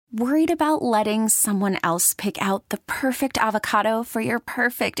Worried about letting someone else pick out the perfect avocado for your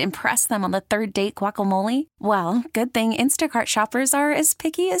perfect impress them on the third date guacamole? Well, good thing Instacart shoppers are as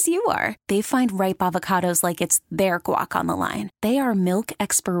picky as you are. They find ripe avocados like it's their guac on the line. They are milk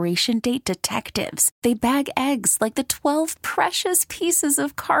expiration date detectives. They bag eggs like the 12 precious pieces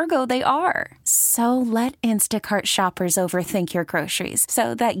of cargo they are. So let Instacart shoppers overthink your groceries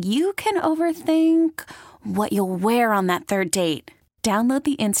so that you can overthink what you'll wear on that third date. Download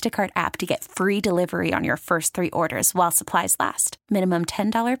the Instacart app to get free delivery on your first 3 orders while supplies last. Minimum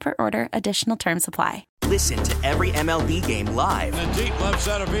 $10 per order. Additional terms apply. Listen to every MLB game live. In the deep left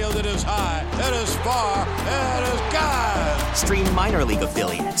center field, it is high, it is far, it is God. Stream minor league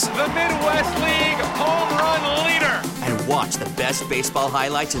affiliates. The Midwest League home run leader. And watch the best baseball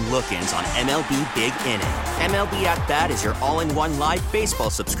highlights and look-ins on MLB Big Inning. MLB At Bat is your all-in-one live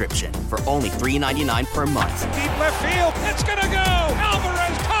baseball subscription for only $3.99 per month. Deep left field, it's gonna go.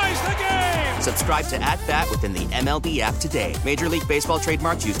 Alvarez ties the game. Subscribe to At Bat within the MLB app today. Major League Baseball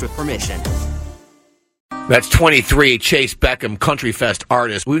trademarks used with permission. That's 23, Chayce Beckham, CountryFest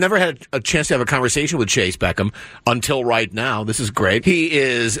artist. We've never had a chance to have a conversation with Chayce Beckham until right now. This is great. He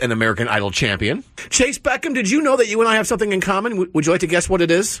is an American Idol champion. Chayce Beckham, did you know that you and I have something in common? Would you like to guess what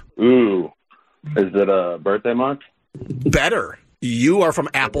it is? Ooh, is it a birthday month? Better. You are from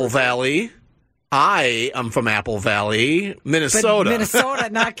Apple Valley. I am from Apple Valley, Minnesota. But Minnesota,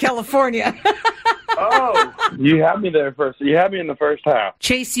 not California. Oh, you had me there first. You had me in the first half.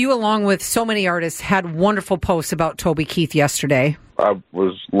 Chayce, you, along with so many artists, had wonderful posts about Toby Keith yesterday. I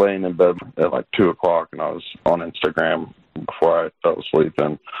was laying in bed at like 2 o'clock, and I was on Instagram before I fell asleep,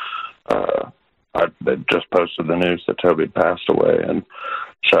 and they just posted the news that Toby passed away. And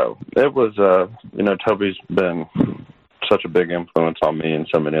so it was, Toby's been such a big influence on me and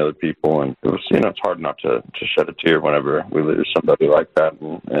so many other people, and it was, it's hard not to shed a tear whenever we lose somebody like that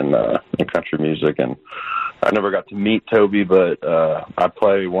in country music. And I never got to meet Toby, but I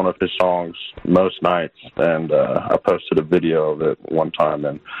play one of his songs most nights, and I posted a video of it one time,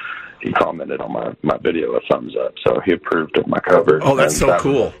 and he commented on my video a thumbs up, so he approved of my cover. Oh, that's so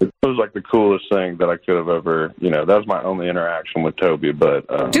cool. It was like the coolest thing that I could have ever, that was my only interaction with Toby,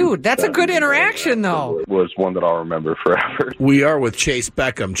 but... Dude, that's a good interaction, though. It was one that I'll remember forever. We are with Chayce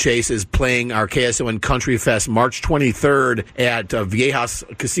Beckham. Chayce is playing our KSON CountryFest March 23rd at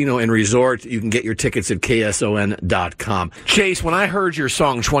Viejas Casino and Resort. You can get your tickets at KSON.com. Chayce, when I heard your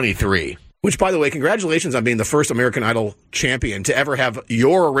song 23... Which, by the way, congratulations on being the first American Idol champion to ever have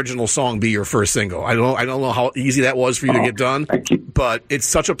your original song be your first single. I don't know how easy that was for you to get done, but it's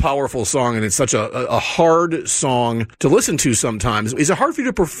such a powerful song, and it's such a hard song to listen to sometimes. Is it hard for you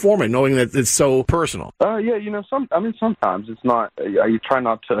to perform it, knowing that it's so personal? Yeah, sometimes it's not. You try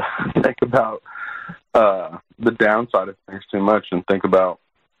not to think about the downside of things too much and think about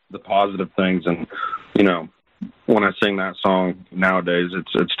the positive things. And, when I sing that song nowadays,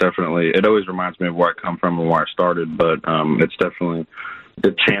 it's definitely, it always reminds me of where I come from and where I started, but it's definitely,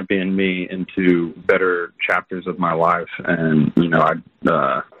 it championed me into better chapters of my life. And,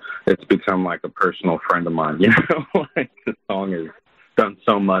 it's become like a personal friend of mine, like the song has done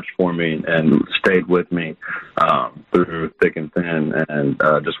so much for me and stayed with me through thick and thin, and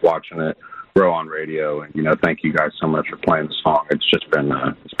just watching it grow on radio. And thank you guys so much for playing the song. It's just been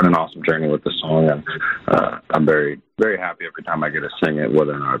an awesome journey with the song, and I'm very, very happy every time I get to sing it,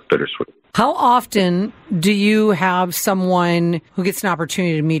 whether or not it's bittersweet. How often do you have someone who gets an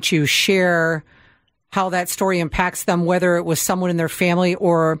opportunity to meet you share how that story impacts them, whether it was someone in their family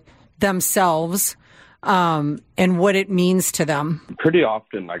or themselves, and what it means to them? Pretty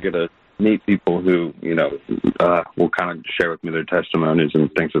often I get to meet people who, will kind of share with me their testimonies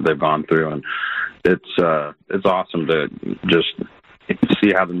and things that they've gone through. And it's awesome to just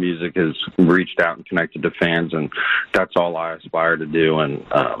see how the music has reached out and connected to fans. And that's all I aspire to do. And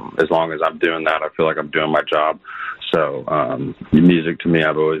as long as I'm doing that, I feel like I'm doing my job. So music to me,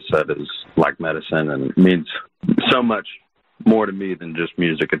 I've always said, is like medicine, and it means so much more to me than just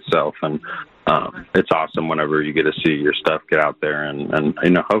music itself. And it's awesome whenever you get to see your stuff get out there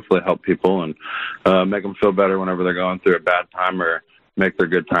and hopefully help people and make them feel better whenever they're going through a bad time, or make their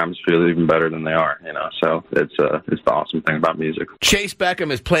good times feel even better than they are, So it's the awesome thing about music. Chayce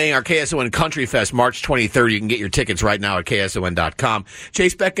Beckham is playing our KSON CountryFest March 23rd. You can get your tickets right now at KSON.com.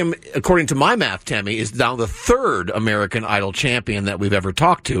 Chayce Beckham, according to my math, Tammy, is now the third American Idol champion that we've ever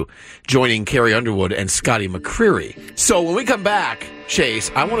talked to, joining Carrie Underwood and Scotty McCreery. So when we come back,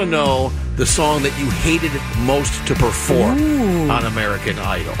 Chayce, I want to know the song that you hated most to perform on American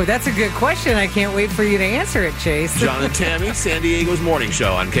Idol. Well, that's a good question. I can't wait for you to answer it, Chayce. John and Tammy, San Diego's morning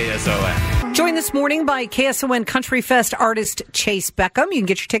show on KSON. Joined this morning by KSON CountryFest artist Chayce Beckham. You can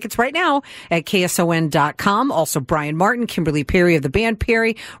get your tickets right now at KSON.com. Also, Brian Martin, Kimberly Perry of the band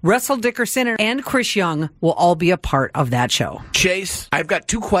Perry, Russell Dickerson, and Chris Young will all be a part of that show. Chayce, I've got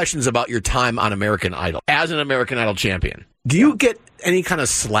 2 questions about your time on American Idol. As an American Idol champion, do you get any kind of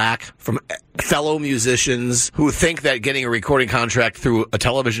slack from fellow musicians who think that getting a recording contract through a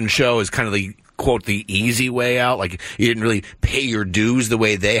television show is kind of the, quote, the easy way out? Like you didn't really pay your dues the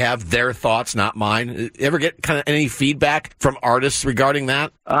way they have? Their thoughts, not mine. Ever get kind of any feedback from artists regarding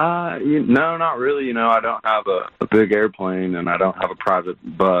that? No, not really. I don't have a big airplane and I don't have a private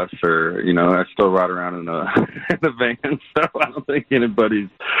bus or, I still ride around in a van. So I don't think anybody's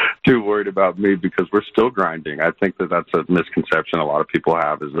too worried about me because we're still grinding. I think that's a misconception a lot of people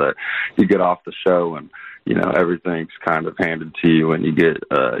have, is that you get off the show and, everything's kind of handed to you and you get,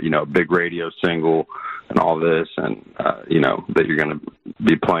 a big radio single and all this and, that you're going to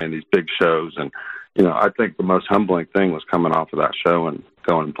be playing these big shows. And, I think the most humbling thing was coming off of that show and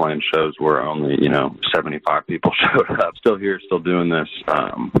going and playing shows where only, 75 people showed up. Still here, still doing this,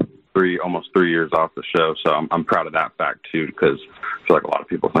 almost 3 years off the show. So I'm proud of that fact too, because I feel like a lot of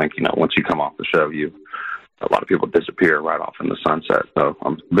people think, once you come off the show, a lot of people disappear right off in the sunset. So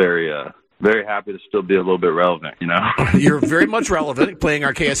I'm very happy to still be a little bit relevant, You're very much relevant, playing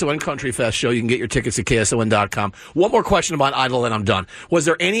our KSON CountryFest show. You can get your tickets at KSON.com. One more question about Idol and I'm done. Was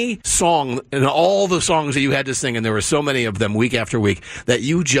there any song in all the songs that you had to sing, and there were so many of them week after week, that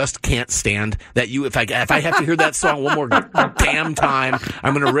you just can't stand? That if I have to hear that song one more damn time,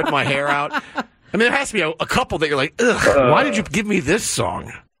 I'm going to rip my hair out? I mean, there has to be a couple that you're like, ugh, why did you give me this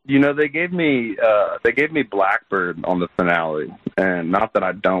song? They gave me Blackbird on the finale, and not that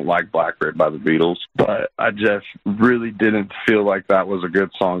I don't like Blackbird by the Beatles, but I just really didn't feel like that was a good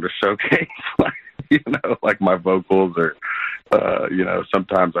song to showcase, like my vocals or,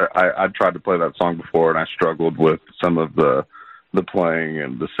 sometimes I tried to play that song before and I struggled with some of the playing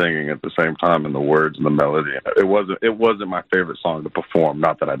and the singing at the same time and the words and the melody. It wasn't my favorite song to perform,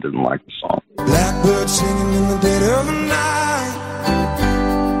 not that I didn't like the song. Blackbird singing in the dead of the night.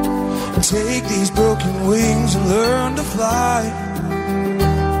 Take these broken wings and learn to fly.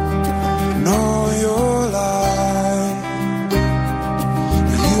 And all your life,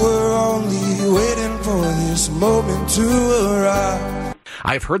 you were only waiting for this moment to arrive.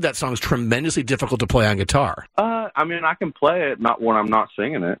 I've heard that song's tremendously difficult to play on guitar. I can play it, not when I'm not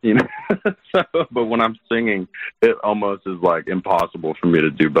singing it, but when I'm singing, it almost is like impossible for me to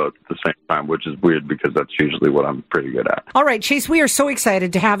do both at the same time, which is weird because that's usually what I'm pretty good at. All right, Chayce, we are so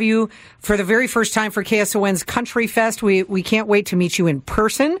excited to have you for the very first time for KSON's CountryFest. We can't wait to meet you in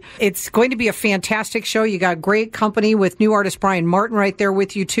person. It's going to be a fantastic show. You got great company with new artist Brian Martin right there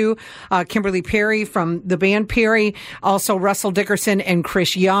with you too. Kimberly Perry from the band Perry, also Russell Dickerson and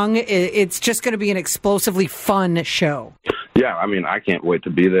Chris Young. It's just going to be an explosively fun show. Yeah, I can't wait to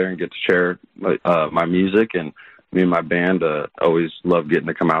be there and get to share my music, and me and my band always love getting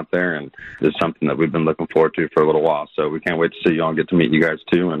to come out there, and it's something that we've been looking forward to for a little while. So we can't wait to see you all and get to meet you guys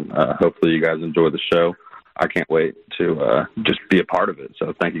too, and hopefully you guys enjoy the show. I can't wait to just be a part of it.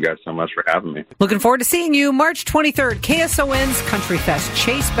 So thank you guys so much for having me. Looking forward to seeing you March 23rd, KSON's CountryFest.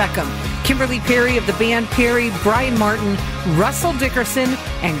 Chayce Beckham, Kimberly Perry of the band Perry, Brian Martin, Russell Dickerson,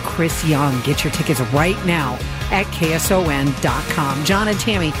 and Chris Young. Get your tickets right now at KSON.com. John and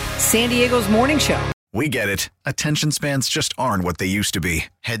Tammy, San Diego's morning show. We get it. Attention spans just aren't what they used to be.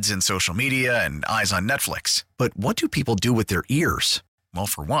 Heads in social media and eyes on Netflix. But what do people do with their ears? Well,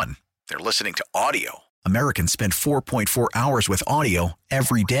 for one, they're listening to audio. Americans spend 4.4 hours with audio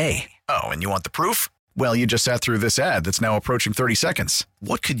every day. Oh, and you want the proof? Well, you just sat through this ad that's now approaching 30 seconds.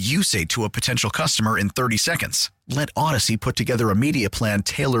 What could you say to a potential customer in 30 seconds? Let Odyssey put together a media plan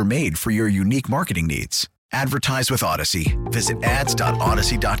tailor-made for your unique marketing needs. Advertise with Odyssey. Visit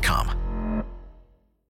ads.odyssey.com.